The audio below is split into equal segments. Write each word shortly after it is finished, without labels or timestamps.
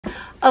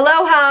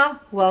Aloha!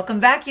 Welcome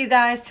back, you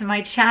guys, to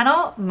my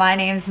channel. My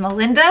name's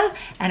Melinda,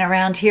 and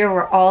around here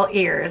we're all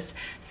ears.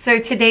 So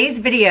today's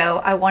video,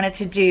 I wanted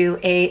to do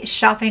a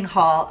shopping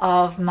haul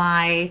of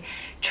my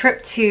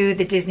trip to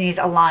the Disney's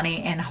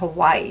Aulani in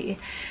Hawaii.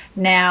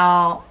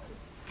 Now,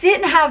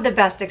 didn't have the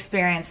best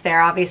experience there.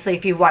 Obviously,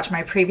 if you've watched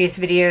my previous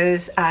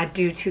videos,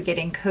 due to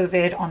getting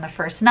COVID on the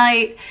first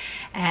night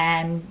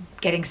and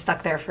getting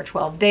stuck there for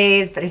 12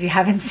 days. But if you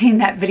haven't seen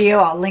that video,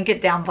 I'll link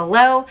it down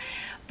below.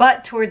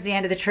 But towards the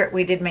end of the trip,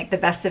 we did make the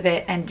best of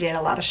it and did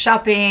a lot of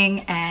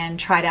shopping and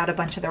tried out a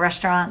bunch of the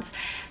restaurants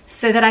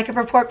so that I could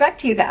report back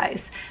to you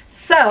guys.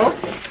 So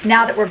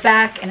now that we're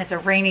back and it's a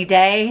rainy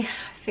day,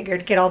 I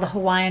figured get all the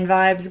Hawaiian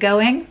vibes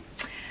going.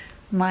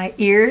 My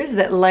ears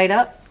that light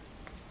up,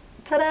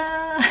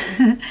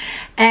 ta-da!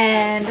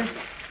 And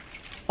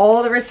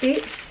all the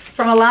receipts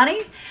from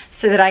Aulani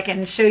so that I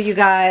can show you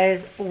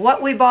guys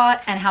what we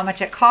bought and how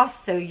much it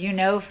costs so you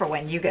know for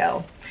when you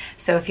go.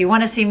 So if you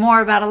want to see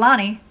more about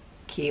Aulani,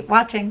 keep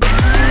watching.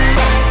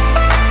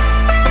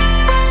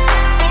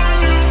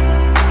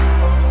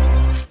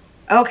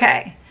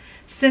 Okay,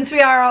 since we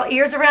are all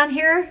ears around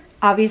here,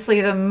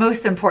 obviously the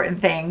most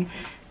important thing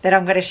that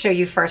I'm going to show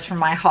you first from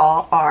my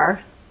haul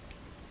are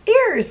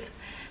ears.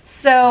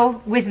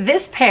 So with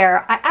this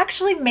pair, I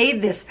actually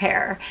made this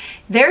pair.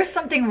 There's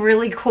something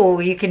really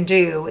cool you can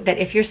do that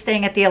if you're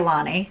staying at the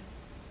Aulani,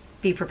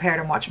 be prepared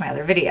and watch my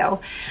other video.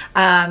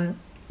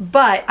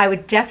 But I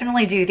would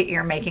definitely do the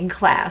ear making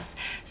class.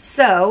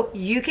 So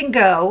you can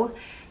go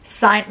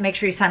make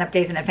sure you sign up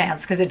days in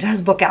advance because it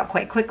does book out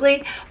quite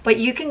quickly, but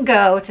you can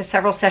go to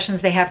several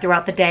sessions they have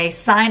throughout the day,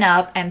 sign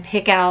up and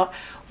pick out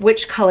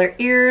which color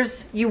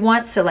ears you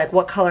want. So like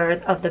what color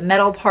of the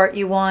metal part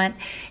you want,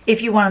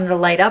 if you want them to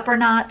light up or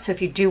not. So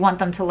if you do want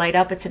them to light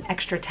up, it's an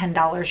extra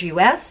 $10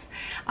 US.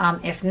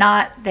 If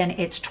not, then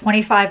it's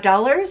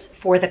 $25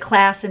 for the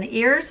class and the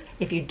ears.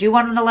 If you do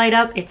want them to light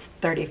up, it's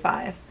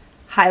 $35.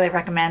 Highly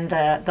recommend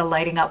the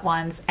lighting up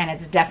ones, and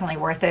it's definitely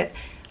worth it.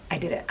 I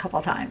did it a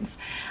couple times.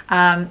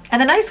 And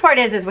the nice part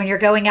is when you're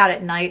going out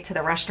at night to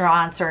the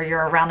restaurants or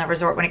you're around the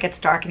resort when it gets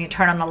dark and you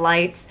turn on the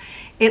lights,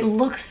 it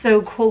looks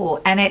so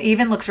cool. And it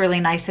even looks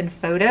really nice in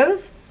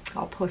photos.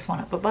 I'll post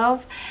one up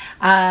above.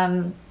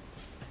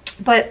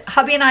 But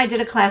hubby and I did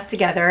a class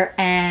together,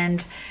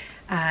 and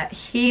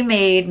he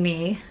made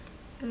me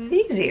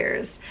these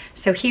ears.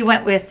 So he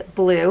went with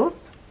blue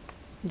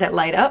that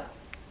light up.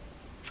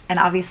 And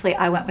obviously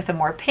I went with a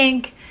more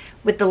pink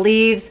with the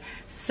leaves.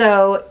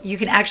 So you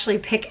can actually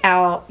pick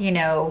out, you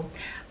know,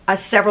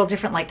 several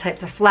different like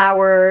types of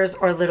flowers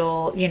or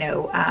little, you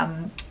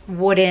know,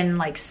 wooden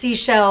like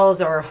seashells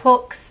or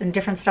hooks and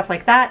different stuff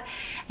like that.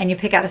 And you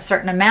pick out a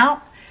certain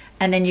amount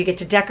and then you get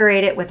to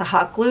decorate it with a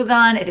hot glue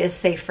gun. It is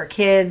safe for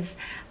kids.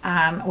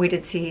 We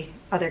did see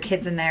other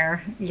kids in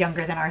there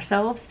younger than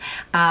ourselves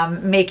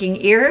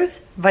making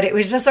ears, but it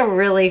was just a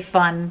really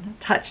fun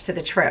touch to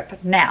the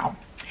trip. Now,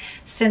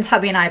 since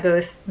hubby and I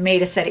both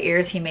made a set of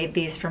ears, he made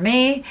these for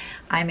me,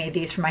 I made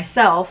these for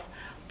myself.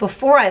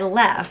 Before I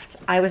left,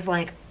 I was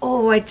like,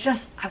 oh, I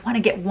want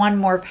to get one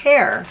more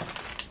pair.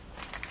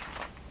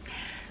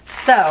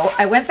 So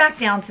I went back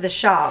down to the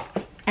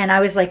shop and I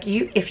was like,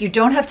 if you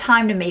don't have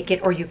time to make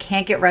it or you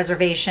can't get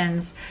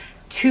reservations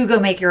to go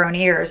make your own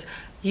ears,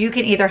 you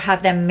can either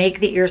have them make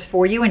the ears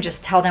for you and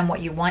just tell them what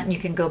you want and you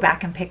can go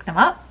back and pick them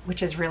up,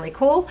 which is really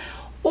cool,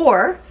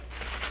 or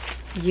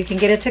you can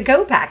get a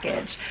to-go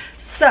package.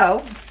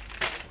 So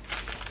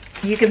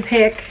you can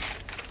pick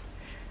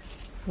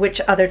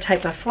which other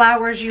type of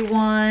flowers you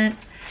want.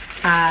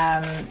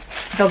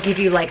 They'll give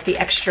you like the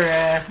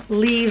extra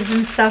leaves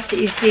and stuff that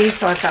you see.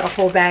 So I've got a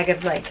whole bag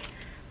of like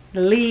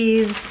the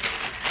leaves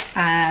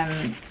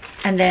and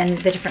then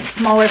the different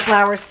smaller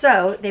flowers.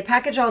 So they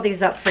package all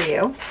these up for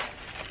you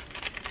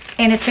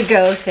in a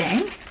to-go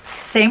thing.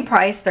 Same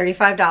price,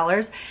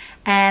 $35.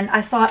 And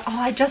I thought, oh,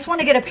 I just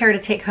want to get a pair to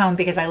take home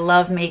because I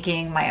love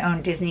making my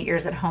own Disney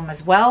ears at home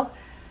as well.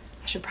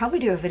 I should probably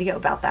do a video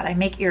about that. I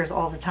make ears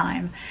all the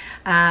time.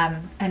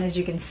 And as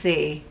you can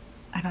see,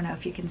 I don't know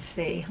if you can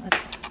see,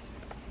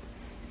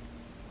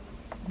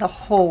 the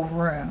whole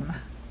room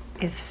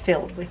is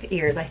filled with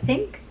ears. I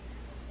think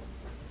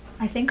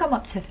I'm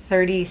up to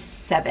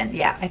 37.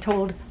 Yeah, I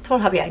told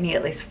hubby I need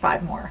at least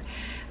 5 more.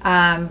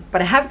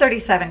 But I have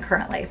 37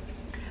 currently.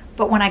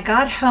 But when I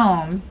got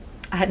home,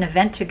 I had an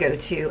event to go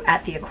to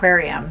at the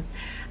aquarium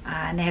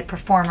and they had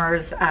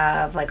performers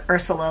of like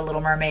Ursula,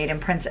 Little Mermaid,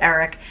 and Prince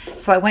Eric.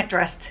 So I went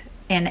dressed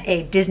in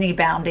a Disney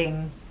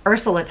bounding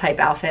Ursula type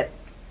outfit,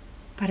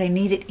 but I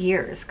needed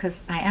ears because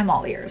I am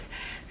all ears.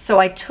 So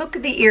I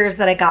took the ears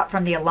that I got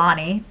from the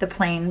Aulani, the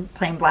plain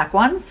black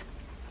ones,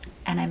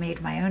 and I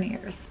made my own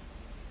ears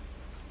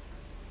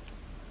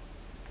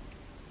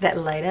that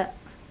light up.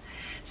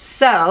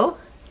 So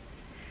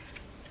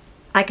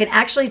I can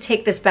actually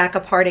take this back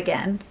apart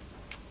again,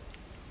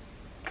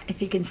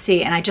 if you can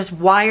see, and I just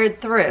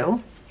wired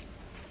through,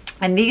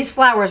 and these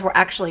flowers were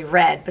actually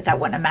red, but that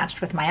wouldn't have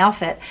matched with my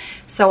outfit.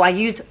 So I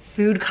used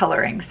food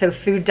coloring, so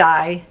food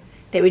dye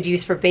they would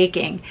use for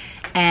baking,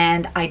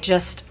 and I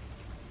just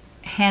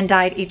hand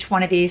dyed each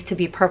one of these to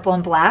be purple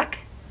and black.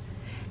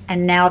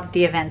 And now that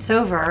the event's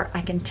over,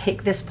 I can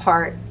take this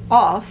part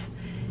off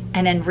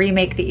and then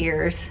remake the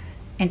ears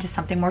into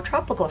something more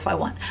tropical if I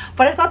want.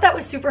 But I thought that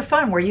was super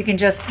fun, where you can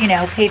just, you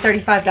know, pay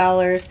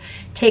 $35,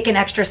 take an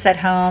extra set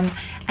home,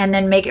 and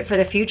then make it for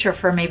the future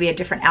for maybe a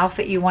different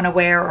outfit you want to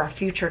wear or a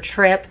future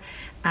trip,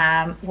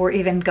 or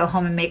even go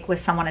home and make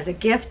with someone as a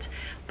gift.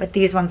 But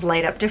these ones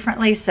light up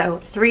differently,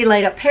 so 3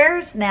 light up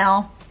pairs.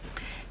 Now,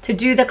 to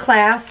do the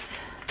class,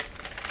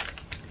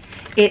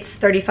 it's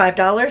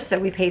 $35, so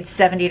we paid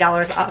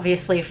 $70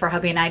 obviously for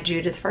hubby and I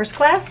due to the first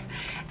class,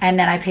 and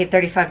then I paid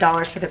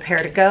 $35 for the pair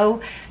to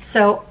go.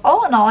 So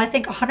all in all, I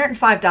think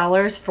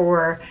 $105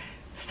 for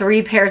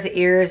 3 pairs of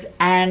ears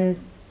and,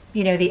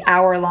 you know, the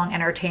hour-long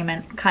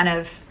entertainment kind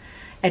of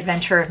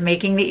adventure of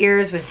making the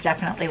ears was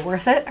definitely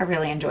worth it. I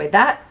really enjoyed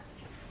that.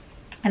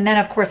 And then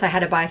of course I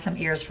had to buy some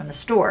ears from the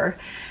store.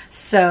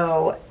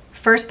 So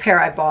first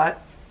pair I bought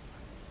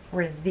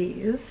were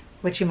these,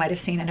 which you might have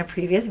seen in a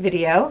previous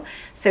video.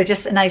 So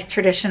just a nice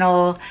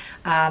traditional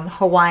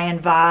Hawaiian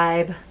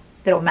vibe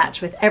that'll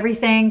match with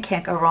everything.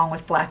 Can't go wrong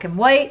with black and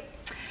white.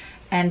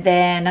 And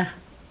then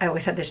I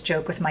always had this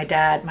joke with my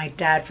dad. My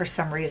dad, for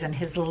some reason,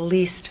 his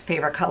least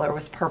favorite color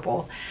was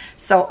purple.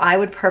 So I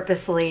would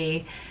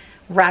purposely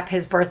wrap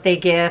his birthday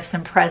gifts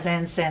and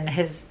presents and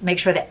make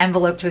sure the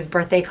envelope to his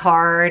birthday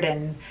card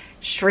and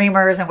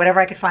streamers and whatever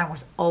I could find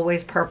was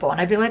always purple.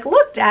 And I'd be like,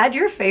 look, Dad,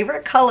 your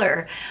favorite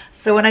color.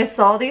 So when I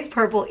saw these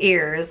purple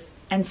ears,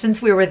 and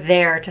since we were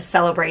there to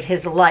celebrate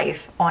his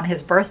life on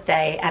his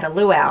birthday at a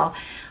luau,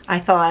 I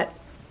thought,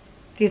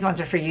 these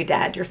ones are for you,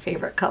 Dad, your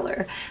favorite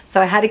color.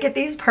 So I had to get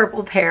these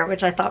purple pair,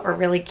 which I thought were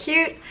really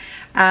cute.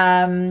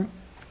 And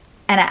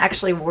I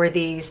actually wore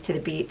these to the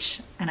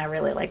beach and I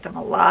really like them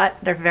a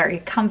lot. They're very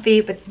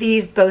comfy, but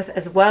these both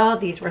as well.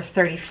 These were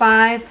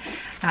 $35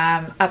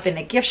 up in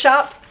the gift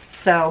shop.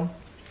 So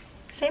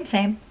same.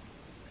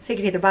 So you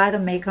could either buy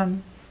them, make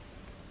them,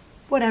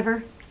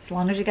 whatever, as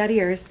long as you got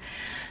ears.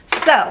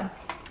 So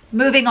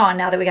moving on,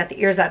 now that we got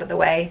the ears out of the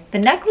way, the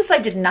necklace I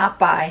did not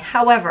buy.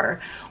 However,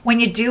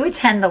 when you do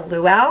attend the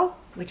luau,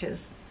 which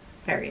is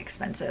very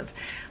expensive,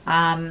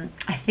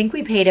 I think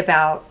we paid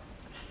about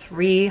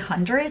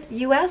 $300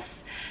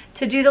 US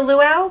to do the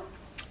luau.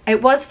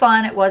 It was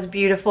fun, it was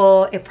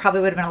beautiful. It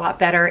probably would have been a lot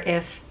better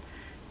if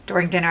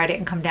during dinner I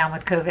didn't come down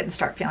with COVID and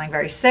start feeling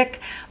very sick,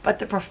 but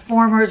the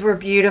performers were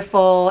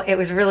beautiful. It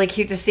was really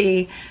cute to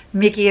see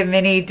Mickey and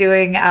Minnie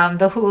doing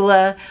the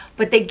hula,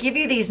 but they give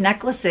you these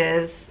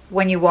necklaces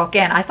when you walk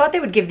in. I thought they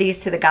would give these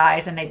to the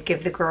guys and they'd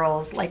give the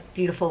girls like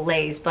beautiful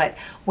lays, but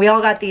we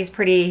all got these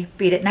pretty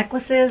beat it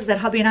necklaces that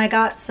hubby and I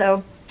got,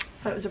 so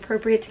I thought it was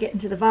appropriate to get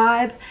into the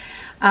vibe.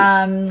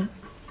 And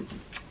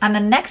the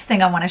next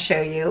thing I want to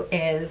show you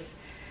is,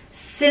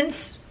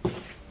 since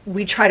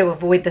we try to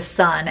avoid the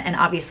sun and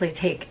obviously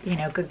take, you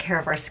know, good care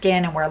of our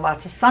skin and wear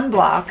lots of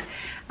sunblock,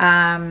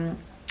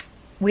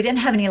 we didn't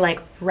have any like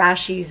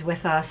rashies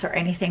with us or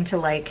anything to,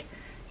 like,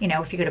 you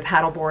know, if you go to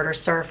paddleboard or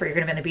surf or you're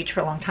gonna be on the beach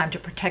for a long time, to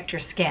protect your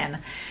skin.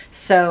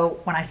 So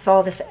when I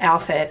saw this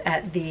outfit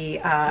at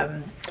the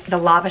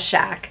Lava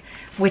Shack,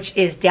 which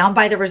is down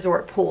by the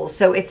resort pool,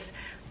 so it's,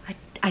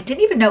 I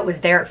didn't even know it was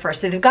there at first.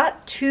 So they've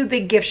got 2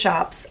 big gift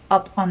shops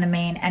up on the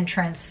main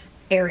entrance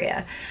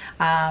area.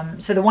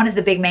 So the one is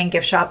the big main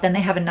gift shop. Then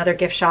they have another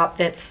gift shop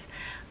that's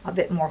a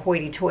bit more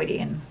hoity-toity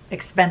and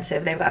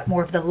expensive. They've got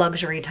more of the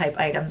luxury type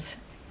items,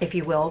 if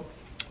you will.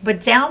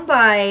 But down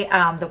by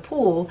the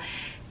pool,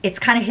 it's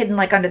kind of hidden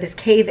like under this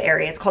cave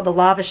area. It's called the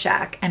Lava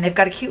Shack. And they've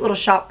got a cute little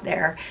shop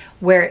there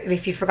where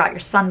if you forgot your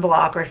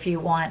sunblock, or if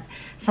you want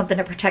something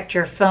to protect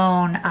your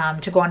phone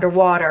to go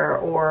underwater,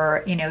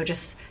 or, you know,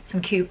 just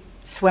some cute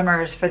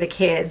swimmers for the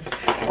kids,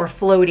 or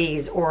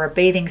floaties, or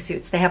bathing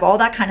suits. They have all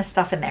that kind of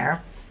stuff in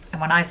there. And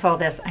when I saw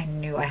this, I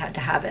knew I had to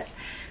have it.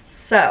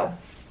 So,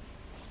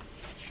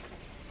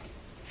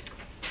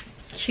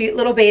 cute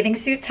little bathing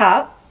suit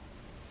top.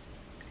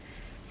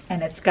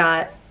 And it's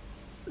got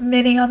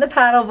Minnie on the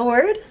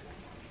paddleboard.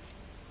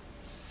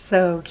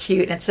 So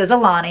cute. And it says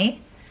Aulani.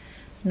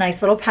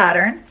 Nice little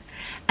pattern.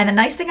 And the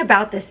nice thing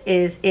about this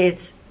is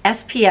it's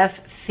SPF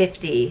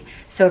 50.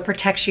 So it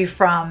protects you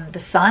from the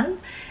sun.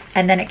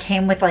 And then it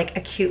came with like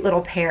a cute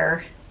little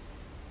pair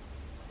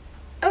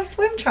of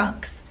swim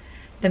trunks.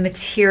 The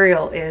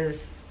material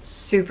is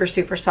super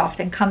soft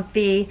and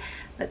comfy.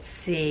 Let's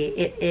see,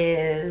 it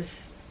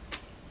is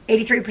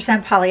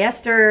 83%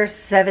 polyester,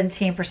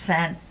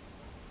 17%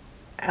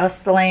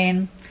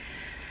 elastane,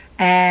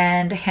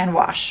 and hand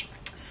wash.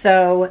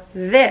 So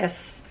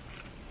this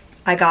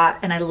I got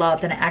and I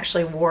loved, and I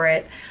actually wore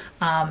it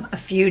a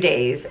few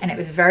days and it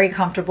was very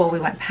comfortable. We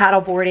went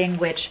paddleboarding,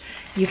 which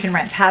you can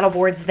rent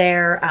paddleboards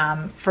there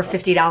for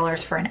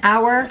 $50 for an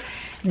hour.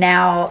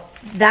 Now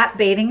that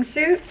bathing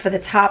suit for the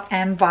top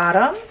and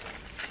bottom,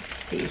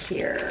 let's see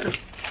here,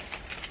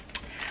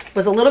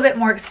 was a little bit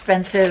more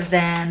expensive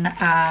than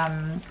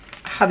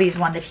hubby's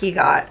one that he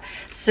got.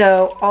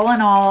 So all in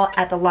all,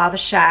 at the Lava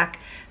Shack,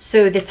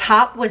 So the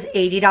top was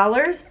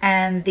 $80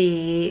 and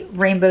the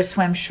rainbow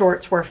swim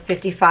shorts were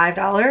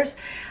 $55.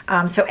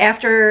 So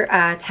after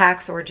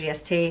tax or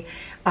GST,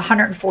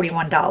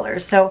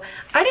 $141. So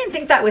I didn't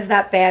think that was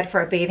that bad for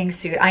a bathing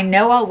suit. I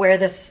know I'll wear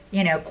this,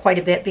 you know, quite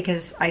a bit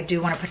because I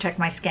do want to protect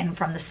my skin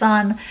from the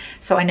sun.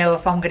 So I know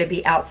if I'm going to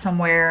be out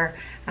somewhere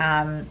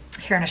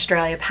here in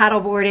Australia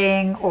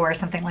paddleboarding or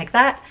something like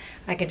that,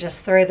 I could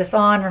just throw this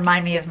on,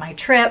 remind me of my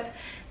trip,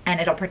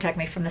 and it'll protect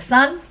me from the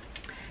sun.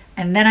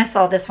 And then I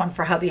saw this one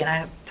for hubby and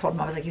I told him,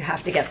 I was like, you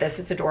have to get this.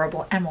 It's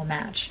adorable and will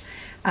match.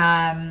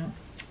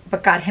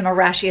 But got him a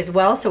rashie as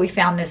well. So we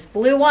found this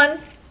blue one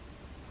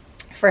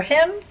for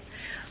him,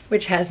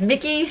 which has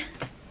Mickey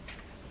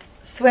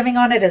swimming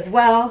on it as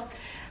well.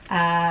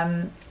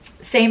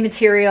 Same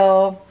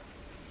material,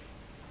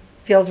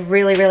 feels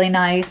really, really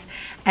nice.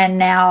 And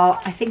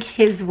now I think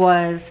his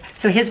was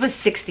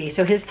 60.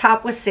 So his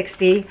top was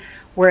 60,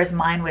 whereas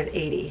mine was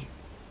 80.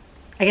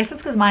 I guess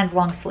it's because mine's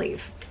long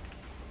sleeve.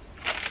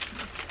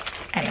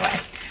 Anyway,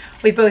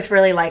 we both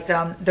really liked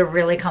them. They're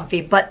really comfy,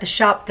 but the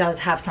shop does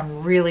have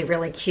some really,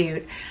 really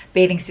cute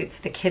bathing suits.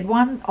 The kid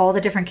one, all the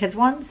different kids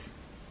ones.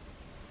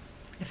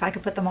 If I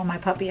could put them on my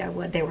puppy, I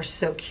would. They were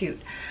so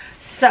cute.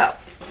 So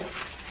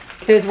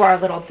those were our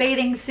little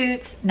bathing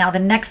suits. Now the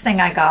next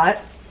thing I got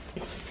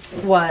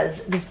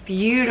was this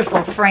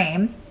beautiful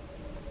frame.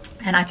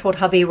 And I told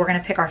hubby we're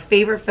gonna pick our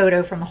favorite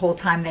photo from the whole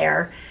time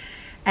there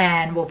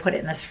and we'll put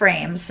it in this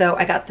frame. So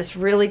I got this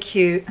really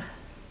cute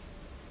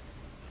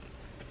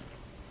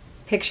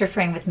picture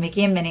frame with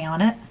Mickey and Minnie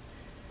on it.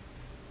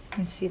 You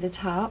can see the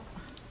top.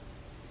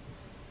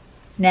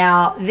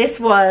 Now this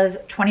was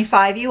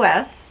 $25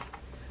 US.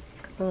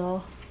 It's got a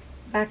little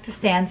back to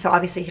stand, so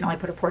obviously you can only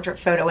put a portrait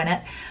photo in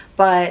it,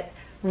 but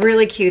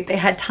really cute. They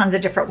had tons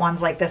of different ones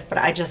like this, but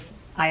I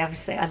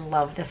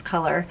love this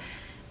color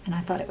and I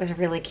thought it was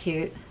really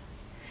cute.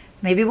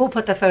 Maybe we'll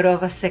put the photo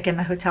of us sick in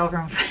the hotel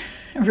room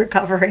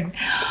recovering,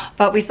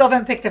 but we still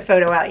haven't picked a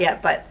photo out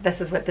yet. But this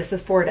is what this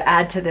is for, to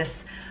add to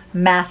this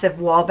massive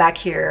wall back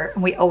here.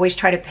 And we always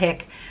try to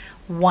pick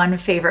one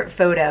favorite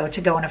photo to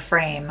go in a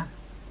frame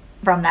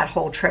from that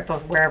whole trip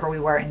of wherever we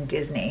were in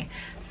Disney.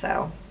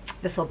 So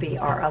this will be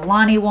our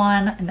Aulani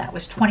one, and that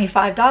was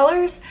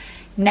 $25.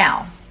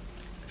 Now,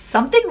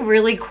 something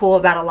really cool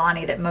about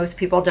Aulani that most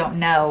people don't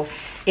know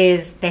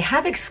is they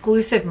have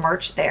exclusive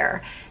merch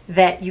there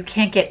that you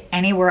can't get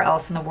anywhere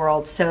else in the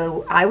world.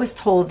 So I was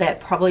told that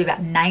probably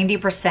about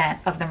 90%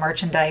 of the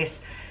merchandise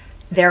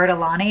there at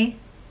Aulani,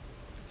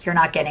 you're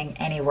not getting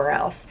anywhere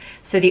else.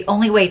 So the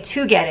only way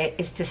to get it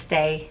is to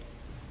stay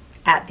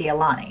at the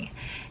Aulani.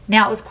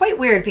 Now, it was quite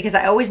weird because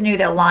I always knew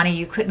that Aulani,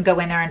 you couldn't go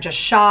in there and just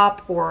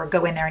shop or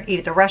go in there and eat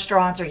at the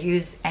restaurants or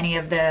use any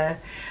of the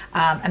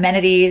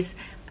amenities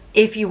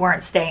if you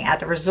weren't staying at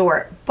the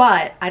resort.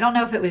 But I don't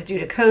know if it was due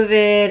to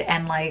COVID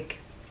and, like,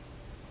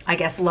 I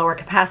guess lower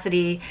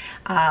capacity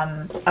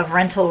of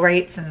rental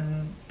rates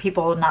and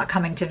people not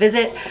coming to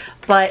visit.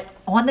 But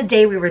on the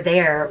day we were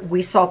there,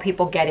 we saw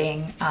people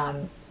getting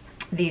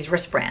these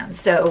wristbands.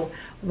 So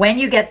when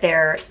you get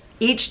there,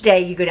 each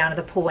day you go down to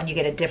the pool and you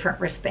get a different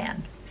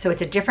wristband. So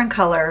it's a different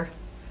color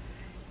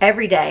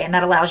every day, and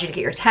that allows you to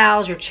get your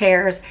towels, your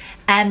chairs,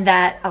 and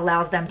that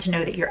allows them to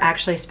know that you're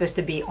actually supposed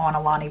to be on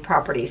Aulani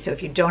property. So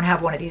if you don't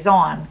have one of these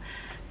on,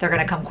 they're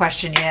gonna come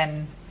question you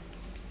and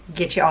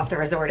get you off the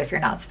resort if you're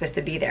not supposed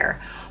to be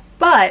there.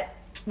 But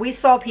we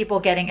saw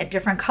people getting a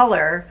different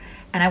color,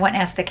 and I went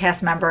and asked the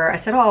cast member, I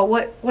said, oh,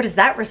 what is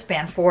that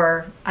wristband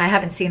for? I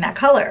haven't seen that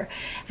color.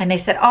 And they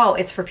said, oh,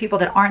 it's for people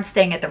that aren't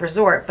staying at the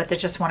resort, but that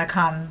just wanna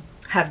come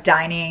have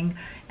dining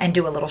and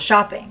do a little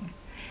shopping.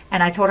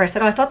 And I told her, I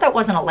said, oh, I thought that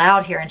wasn't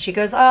allowed here. And she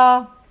goes,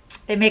 oh,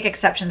 they make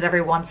exceptions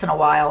every once in a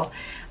while.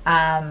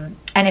 And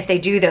if they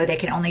do, though, they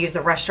can only use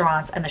the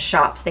restaurants and the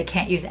shops. They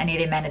can't use any of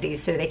the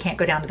amenities. So they can't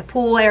go down to the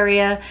pool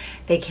area.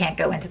 They can't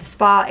go into the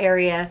spa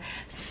area.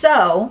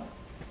 So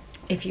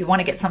if you want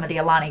to get some of the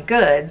Aulani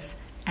goods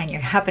and you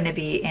happen to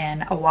be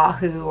in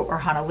Oahu or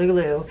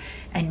Honolulu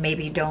and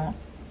maybe don't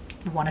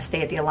want to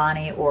stay at the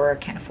Aulani or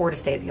can't afford to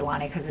stay at the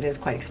Aulani because it is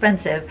quite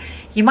expensive,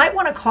 you might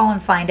want to call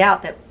and find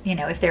out that, you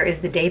know, if there is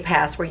the day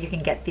pass where you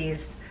can get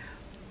these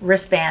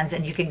wristbands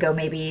and you can go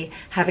maybe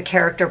have a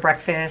character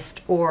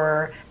breakfast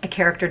or a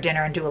character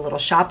dinner and do a little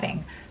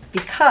shopping,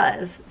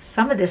 because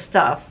some of this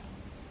stuff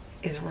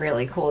is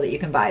really cool that you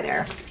can buy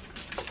there.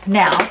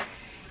 Now,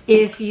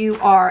 if you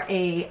are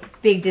a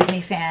big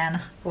Disney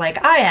fan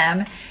like I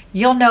am,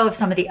 you'll know of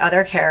some of the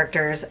other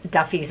characters,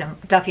 Duffy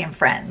and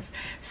Friends.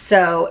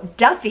 So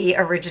Duffy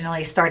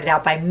originally started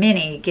out by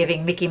Minnie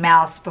giving Mickey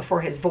Mouse,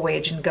 before his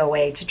voyage and go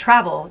away to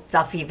travel,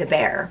 Duffy the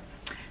bear.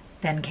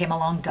 Then came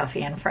along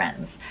Duffy and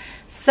Friends.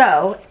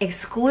 So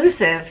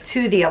exclusive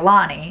to the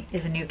Aulani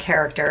is a new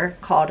character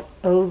called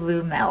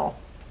Olu Mel.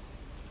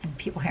 And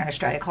people here in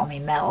Australia call me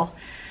Mel.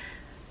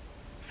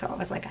 So I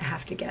was like, I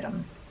have to get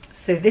him.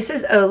 So this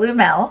is Olu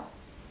Mel,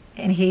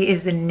 and he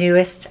is the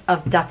newest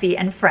of Duffy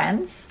and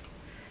Friends.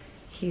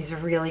 He's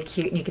really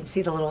cute, and you can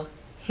see the little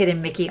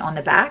hidden Mickey on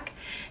the back.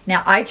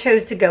 Now I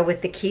chose to go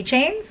with the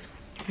keychains,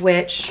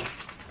 which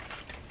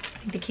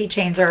think the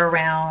keychains are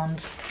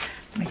around,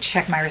 let me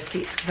check my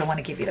receipts because I want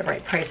to give you the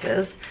right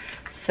prices.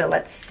 So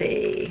let's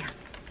see.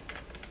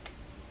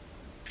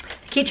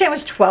 The keychain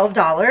was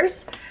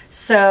 $12.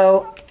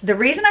 So the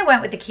reason I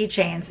went with the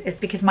keychains is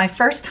because my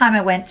first time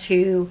I went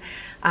to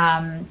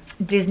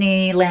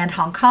Disneyland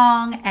Hong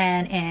Kong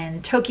and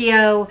in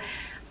Tokyo,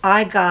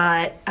 I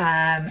got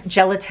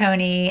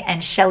Gelatoni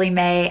and Shelly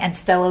May and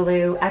Stella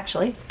Lou.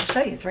 Actually, I'll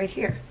show you, it's right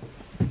here.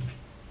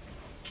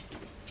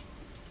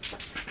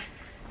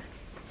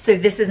 So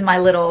this is my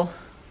little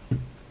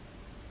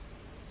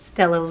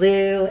Stella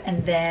Lou,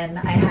 and then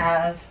I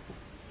have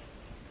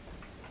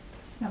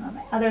some of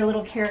my other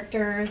little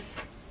characters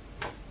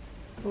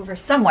over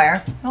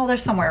somewhere. Oh, they're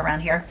somewhere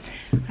around here.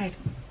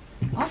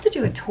 I'll have to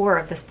do a tour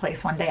of this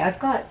place one day.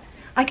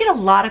 I get a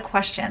lot of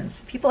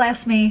questions. People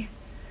ask me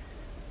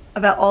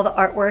about all the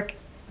artwork.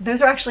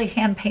 Those are actually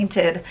hand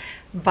painted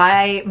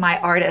by my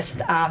artists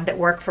that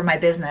work for my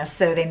business,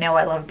 so they know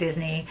I love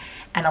Disney,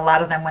 and a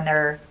lot of them, when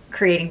they're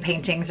creating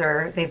paintings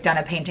or they've done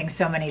a painting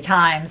so many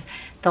times,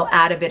 they'll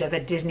add a bit of a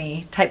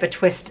Disney type of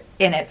twist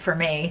in it for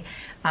me.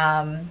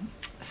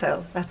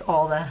 So that's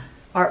all the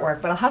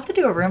artwork, but I'll have to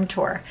do a room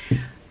tour.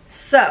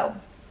 So,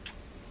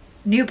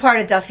 new part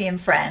of Duffy and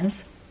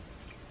Friends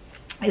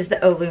is the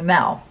Olu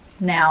Mel.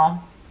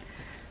 Now,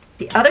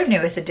 the other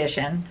newest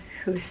addition,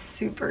 who's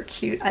super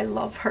cute, I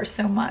love her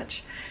so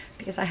much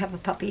because I have a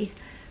puppy.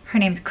 Her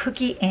name's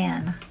Cookie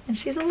Ann, and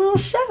she's a little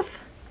chef.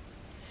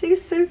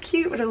 She's so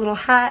cute with her little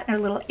hat and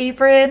her little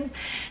apron.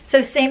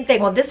 So same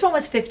thing. Well, this one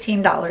was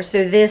 $15.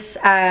 So this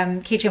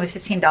keychain was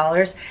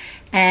 $15.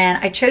 And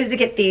I chose to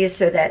get these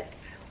so that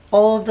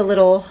all of the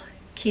little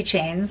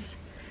keychains,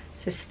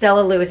 so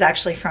Stella Lou is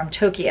actually from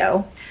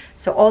Tokyo,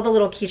 so all the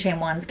little keychain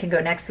ones can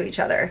go next to each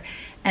other.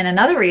 And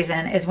another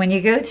reason is when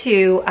you go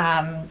to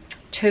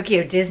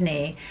Tokyo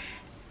Disney,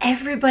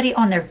 everybody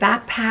on their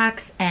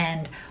backpacks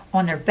and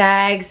on their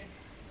bags,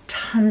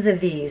 tons of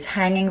these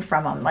hanging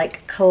from them,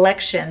 like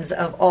collections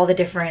of all the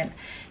different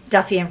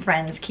Duffy and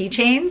Friends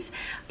keychains.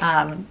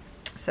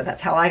 So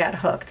that's how I got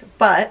hooked.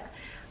 But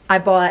I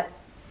bought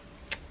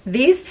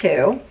these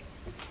two,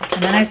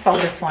 and then I saw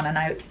this one,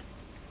 and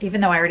even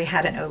though I already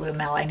had an Olu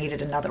Mel, I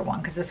needed another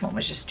one because this one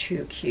was just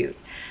too cute.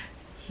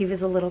 He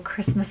was a little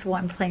Christmas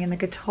one playing the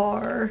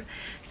guitar.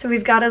 So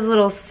he's got his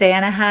little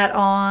Santa hat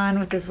on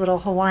with his little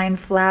Hawaiian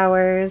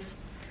flowers.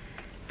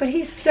 But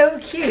he's so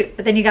cute.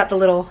 But then you got the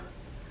little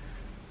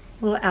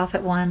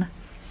outfit one.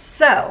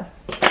 So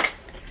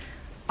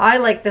I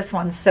like this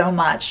one so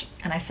much,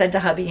 and I said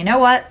to hubby, you know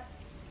what?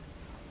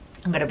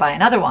 I'm gonna buy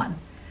another one.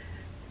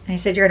 And he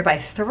said, you're gonna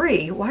buy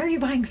 3. Why are you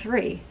buying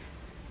 3?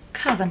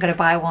 Because I'm gonna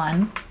buy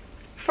one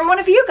for one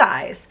of you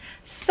guys.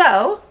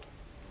 So,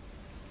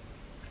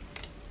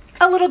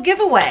 a little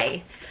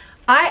giveaway.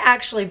 I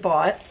actually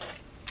bought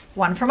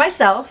one for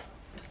myself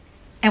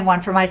and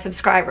one for my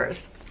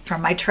subscribers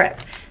from my trip.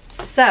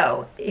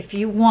 So, if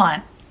you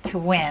want to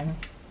win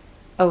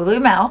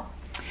Olu Mel,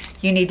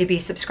 you need to be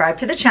subscribed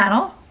to the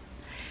channel.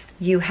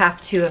 You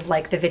have to have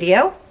liked the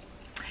video.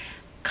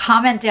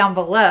 Comment down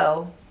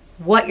below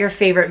what your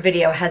favorite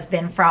video has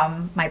been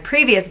from my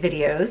previous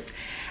videos.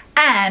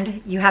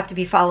 And you have to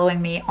be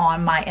following me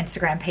on my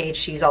Instagram page,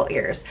 She's All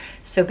Ears.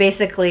 So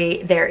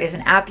basically, there is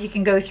an app you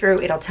can go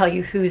through. It'll tell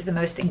you who's the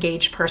most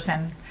engaged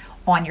person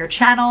on your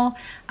channel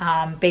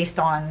based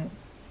on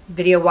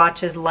video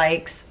watches,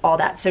 likes, all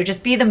that. So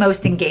just be the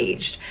most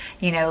engaged.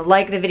 You know,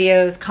 like the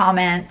videos,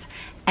 comment,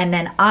 and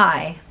then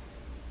I'm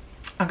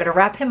gonna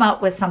wrap him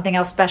up with something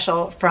else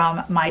special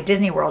from my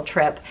Disney World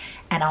trip,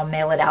 and I'll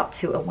mail it out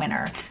to a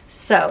winner.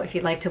 So if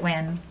you'd like to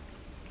win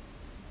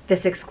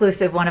this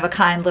exclusive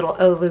one-of-a-kind little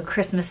Olu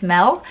Christmas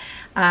Mel,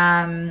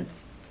 comment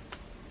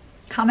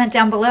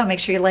down below. Make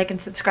sure you like and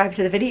subscribe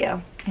to the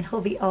video, and he'll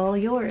be all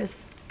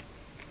yours.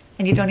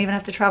 And you don't even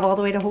have to travel all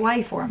the way to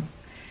Hawaii for him.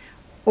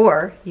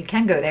 Or you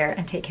can go there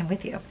and take him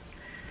with you.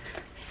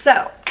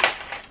 So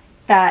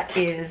that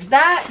is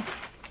that.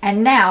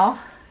 And now,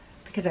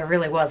 because I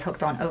really was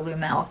hooked on Olu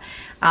Mel,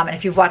 and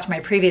if you've watched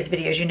my previous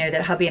videos, you know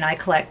that hubby and I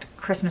collect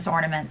Christmas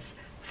ornaments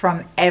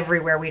from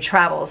everywhere we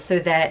travel, so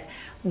that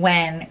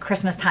when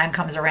Christmas time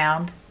comes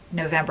around,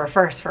 November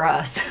 1st for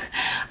us,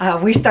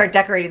 we start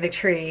decorating the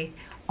tree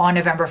on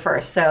November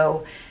 1st.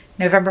 So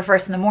November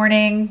 1st in the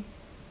morning,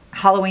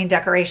 Halloween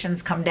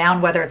decorations come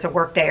down, whether it's a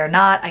work day or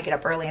not. I get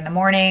up early in the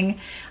morning.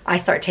 I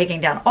start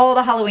taking down all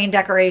the Halloween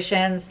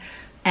decorations,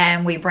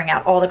 and we bring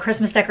out all the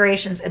Christmas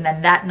decorations, and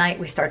then that night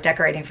we start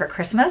decorating for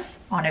Christmas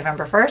on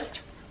November 1st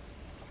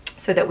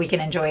so that we can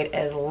enjoy it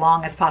as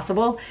long as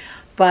possible.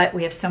 But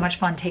we have so much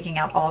fun taking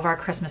out all of our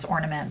Christmas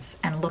ornaments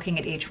and looking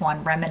at each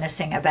one,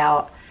 reminiscing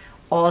about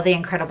all the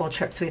incredible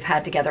trips we've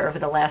had together over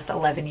the last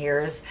 11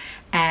 years.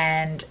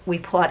 And we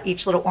pull out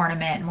each little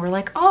ornament and we're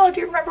like, oh,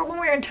 do you remember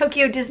when we were in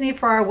Tokyo Disney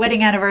for our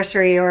wedding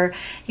anniversary? Or,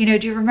 you know,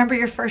 do you remember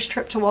your first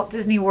trip to Walt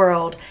Disney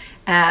World?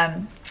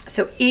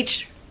 So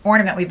each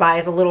ornament we buy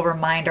is a little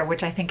reminder,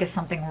 which I think is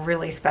something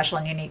really special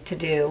and unique to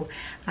do.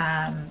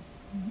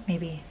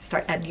 Maybe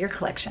start adding to your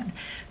collection.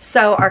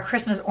 So our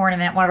Christmas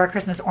ornament, one of our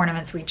Christmas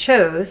ornaments we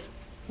chose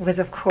was,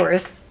 of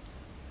course,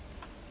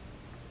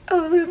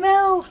 Olu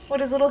Mel.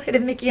 What is little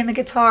hidden Mickey and the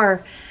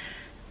guitar?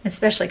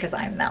 Especially because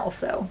I'm Mel,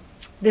 so.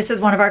 This is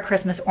one of our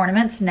Christmas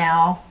ornaments.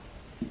 Now,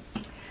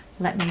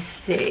 let me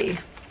see.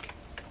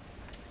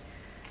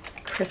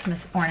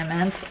 Christmas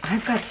ornaments.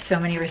 I've got so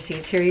many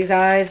receipts here, you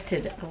guys.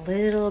 Did a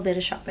little bit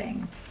of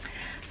shopping.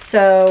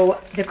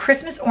 So the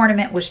Christmas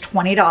ornament was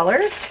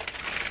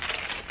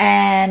 $20.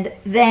 And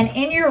then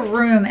in your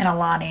room in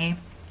Aulani,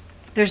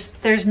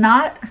 there's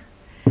not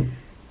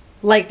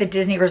like the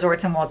Disney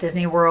resorts in Walt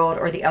Disney World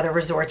or the other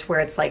resorts where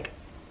it's like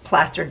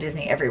plastered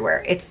Disney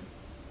everywhere. It's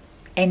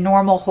a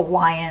normal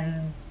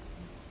Hawaiian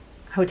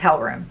hotel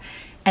room,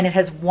 and it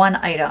has one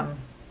item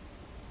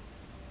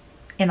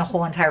in the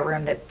whole entire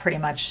room that pretty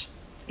much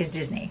is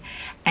Disney,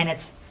 and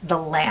it's the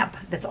lamp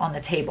that's on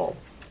the table.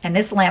 And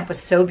this lamp was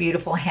so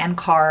beautiful, hand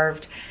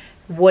carved,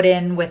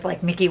 wooden, with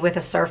like Mickey with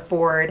a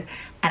surfboard.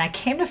 And I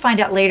came to find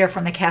out later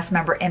from the cast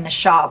member in the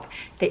shop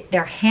that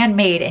they're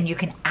handmade and you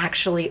can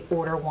actually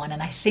order one.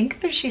 And I think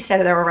that she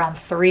said they were around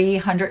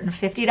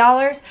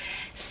 $350.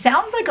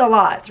 Sounds like a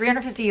lot.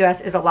 350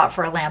 US is a lot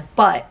for a lamp,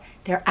 but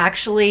they're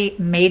actually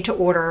made to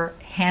order,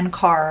 hand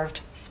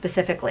carved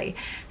specifically.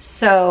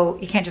 So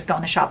you can't just go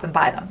in the shop and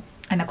buy them.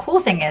 And the cool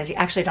thing is you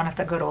actually don't have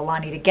to go to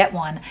Aulani to get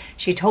one.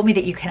 She told me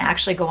that you can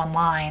actually go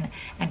online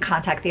and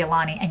contact the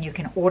Aulani and you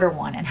can order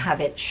one and have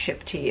it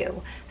shipped to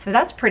you. So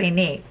that's pretty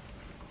neat.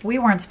 We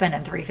weren't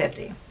spending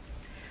 $350.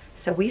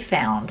 So we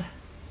found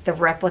the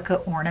replica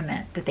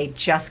ornament that they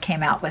just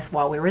came out with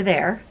while we were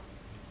there.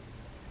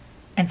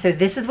 And so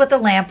this is what the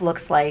lamp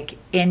looks like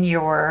in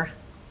your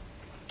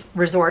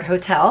resort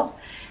hotel,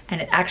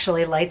 and it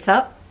actually lights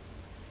up.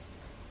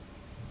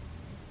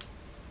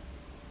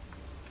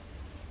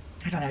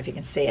 I don't know if you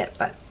can see it,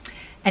 but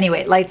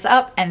anyway, it lights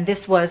up. And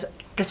this one was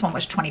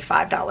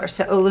 $25.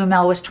 So Olu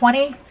Mel was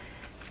 20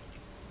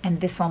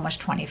 and this one was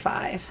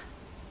 25.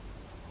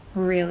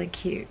 Really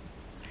cute.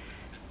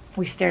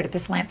 We stared at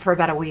this lamp for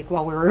about a week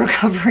while we were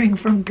recovering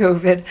from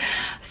COVID.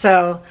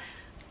 So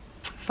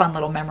fun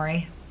little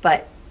memory,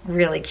 but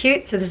really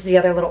cute. So this is the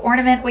other little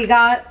ornament we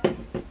got.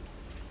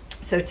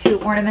 So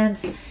 2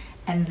 ornaments.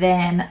 And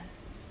then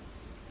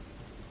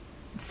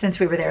since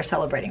we were there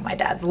celebrating my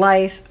dad's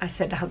life, I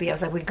said to hubby, I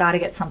was like, we've got to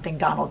get something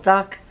Donald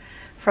Duck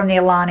from the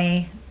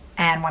Aulani.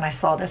 And when I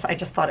saw this, I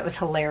just thought it was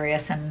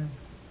hilarious and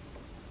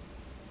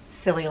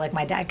silly like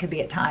my dad could be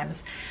at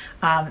times.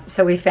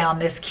 So we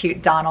found this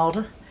cute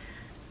Donald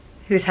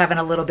who's having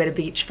a little bit of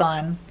beach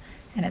fun.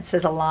 And it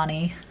says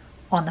Aulani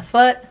on the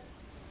foot,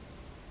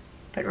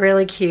 but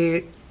really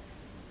cute,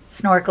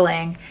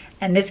 snorkeling.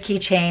 And this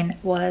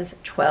keychain was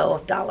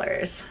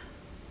 $12.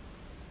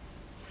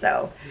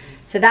 So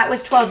that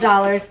was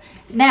 $12.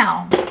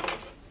 Now,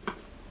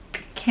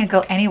 can't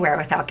go anywhere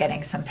without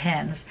getting some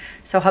pins.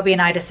 So hubby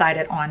and I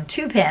decided on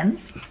 2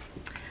 pins.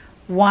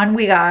 One,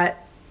 we got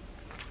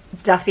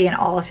Duffy and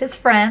all of his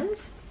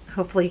friends.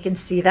 Hopefully you can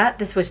see that.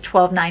 This was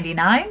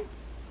 $12.99.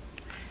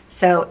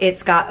 So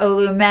it's got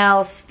Olu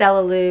Mel,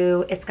 Stella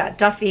Lou, it's got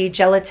Duffy,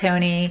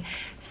 Gelatoni,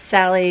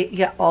 Sally, you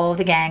got all of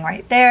the gang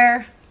right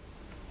there.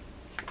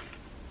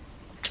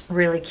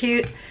 Really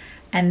cute.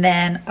 And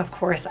then of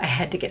course I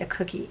had to get a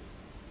Cookie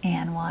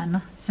Ann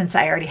one since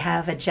I already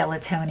have a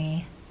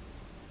Gelatoni.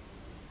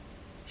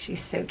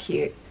 She's so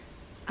cute.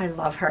 I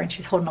love her, and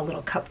she's holding a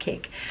little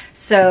cupcake.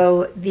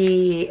 So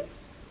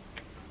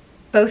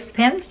both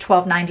pins,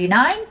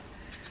 $12.99.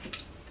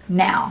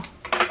 Now,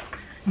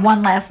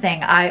 one last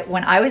thing.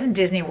 When I was in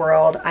Disney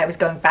World, I was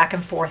going back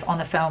and forth on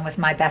the phone with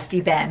my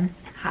bestie Ben.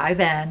 Hi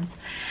Ben.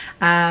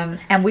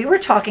 And we were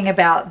talking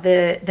about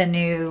the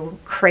new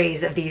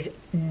craze of these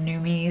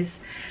Noomies,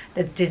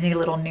 the Disney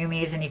little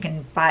Noomies, and you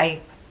can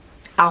buy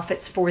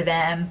outfits for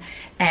them.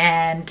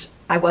 And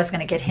I was going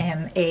to get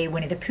him a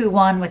Winnie the Pooh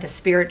one with a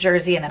Spirit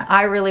jersey, and then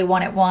I really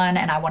wanted one,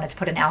 and I wanted to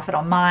put an outfit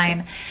on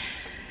mine.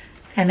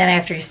 And then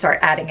after you start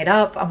adding it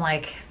up, I'm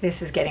like,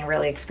 this is getting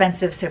really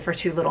expensive. So for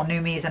 2 little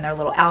Noomies and their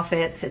little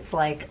outfits, it's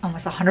like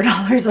almost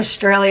 $100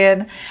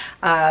 Australian.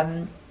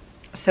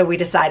 So we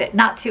decided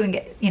not to, and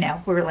get,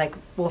 we were like,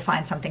 we'll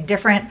find something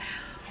different.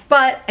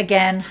 But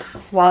again,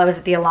 while I was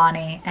at the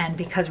Aulani, and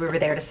because we were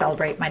there to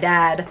celebrate my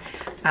dad,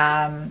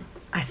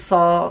 I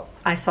saw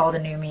the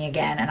Noomie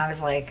again, and I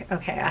was like,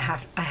 okay, I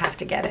have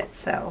to get it.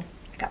 So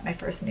I got my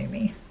first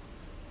Noomie.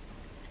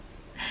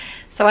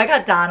 So I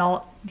got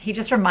Donald. He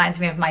just reminds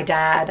me of my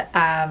dad.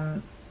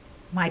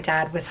 My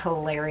dad was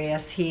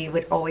hilarious. He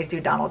would always do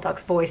Donald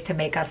Duck's voice to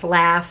make us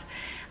laugh.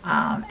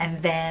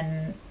 And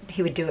then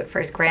he would do it for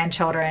his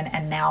grandchildren,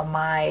 and now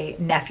my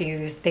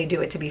nephews, they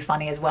do it to be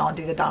funny as well and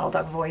do the Donald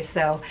Duck voice.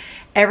 So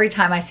every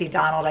time I see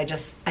Donald,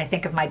 I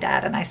think of my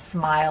dad and I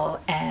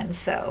smile. And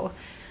so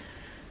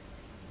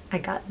I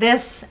got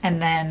this,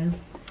 and then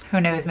who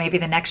knows, maybe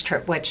the next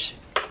trip, which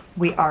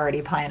we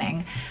already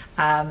planning.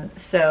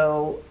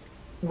 So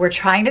we're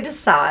trying to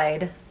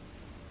decide.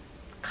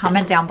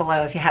 Comment down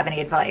below if you have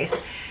any advice.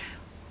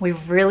 We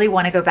really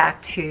want to go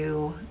back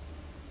to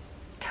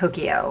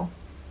Tokyo.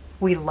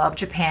 We love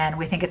Japan.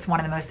 We think it's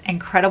one of the most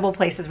incredible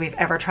places we've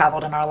ever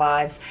traveled in our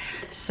lives.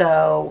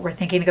 So we're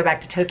thinking to go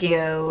back to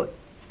Tokyo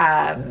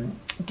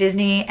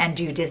Disney and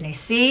do Disney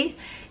Sea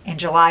in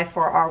July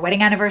for our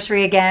wedding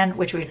anniversary again,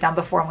 which we've done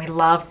before and we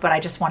loved, but I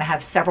just want to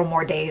have several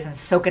more days and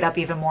soak it up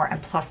even more,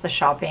 and plus the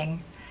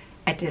shopping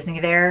at Disney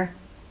there,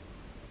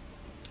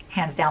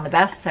 hands down the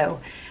best.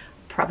 So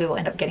probably will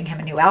end up getting him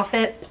a new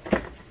outfit,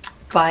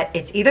 but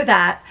it's either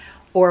that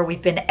or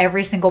we've been to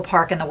every single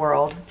park in the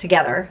world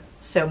together.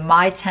 So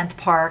my 10th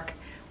park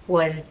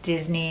was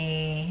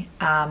Disney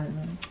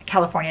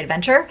California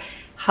Adventure.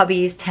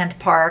 Hubby's 10th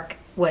park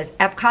was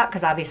Epcot,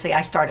 because obviously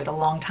I started a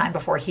long time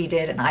before he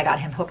did and I got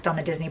him hooked on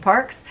the Disney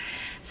parks.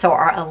 So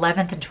our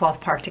 11th and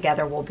 12th park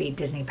together will be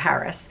Disney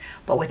Paris.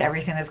 But with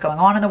everything that's going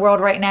on in the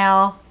world right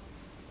now,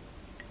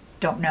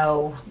 don't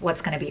know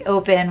what's going to be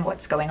open,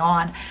 what's going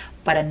on,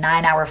 but a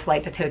 9-hour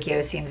flight to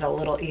Tokyo seems a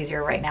little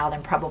easier right now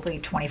than probably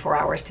 24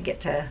 hours to get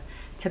to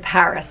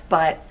Paris.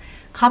 But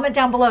comment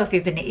down below if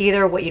you've been to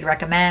either, what you'd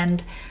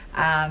recommend.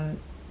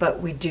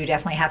 But we do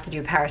definitely have to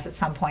do Paris at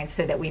some point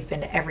so that we've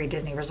been to every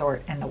Disney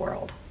resort in the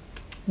world.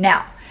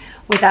 Now,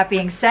 with that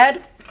being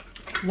said,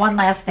 one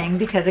last thing,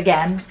 because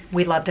again,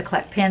 we love to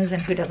collect pins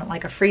and who doesn't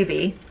like a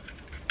freebie?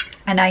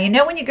 And now, you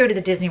know, when you go to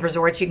the Disney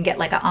resorts, you can get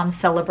like a I'm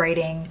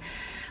celebrating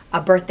a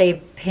birthday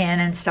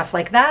pin and stuff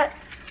like that.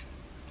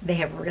 They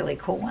have really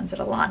cool ones at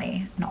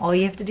Aulani, and all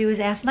you have to do is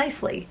ask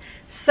nicely.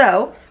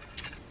 So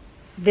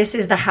this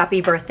is the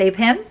happy birthday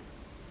pin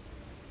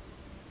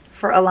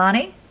for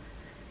Aulani,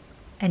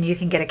 and you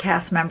can get a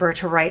cast member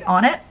to write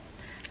on it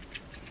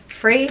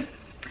free.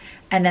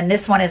 And then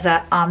this one is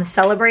a I'm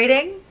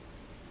celebrating.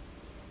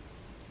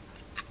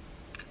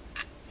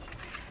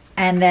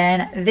 And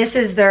then this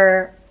is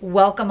their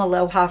welcome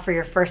aloha for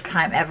your first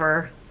time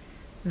ever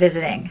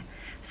visiting.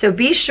 So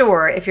be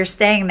sure, if you're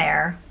staying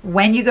there,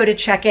 when you go to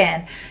check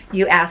in,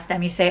 you ask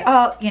them, you say,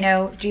 oh, you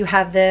know, do you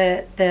have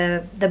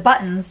the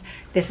buttons?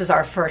 This is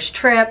our first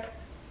trip.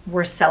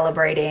 We're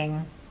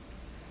celebrating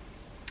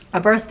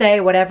a birthday,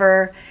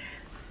 whatever.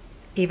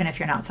 Even if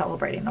you're not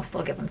celebrating, they'll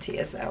still give them to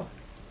you, so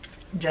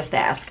just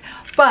ask.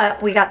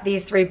 But we got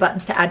these 3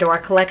 buttons to add to our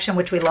collection,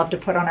 which we love to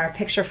put on our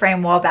picture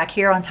frame wall back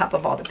here on top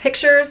of all the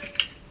pictures.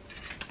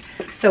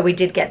 So we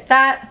did get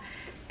that.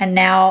 And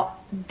now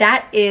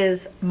that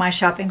is my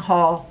shopping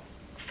haul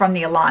from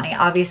the Aulani.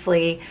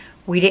 Obviously,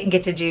 we didn't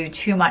get to do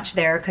too much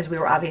there because we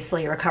were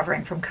obviously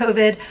recovering from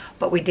COVID,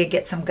 but we did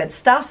get some good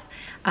stuff.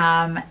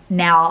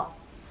 Now,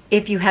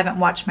 if you haven't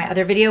watched my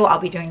other video, I'll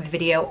be doing the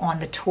video on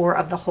the tour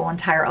of the whole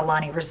entire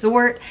Aulani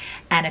resort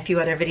and a few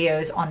other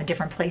videos on the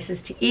different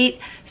places to eat.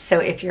 So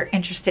if you're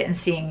interested in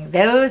seeing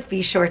those,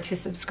 be sure to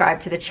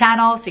subscribe to the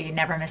channel so you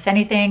never miss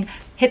anything.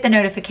 Hit the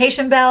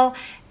notification bell.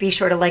 Be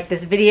sure to like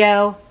this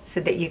video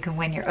so that you can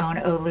win your own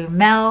Olu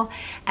Mel.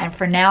 And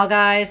for now,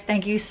 guys,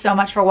 thank you so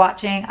much for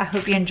watching. I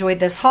hope you enjoyed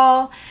this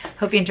haul.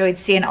 Hope you enjoyed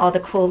seeing all the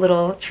cool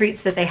little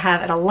treats that they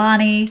have at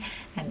Aulani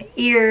and the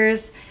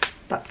ears.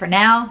 But for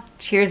now,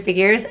 cheers, big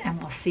ears,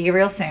 and we'll see you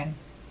real soon.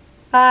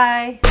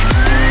 Bye.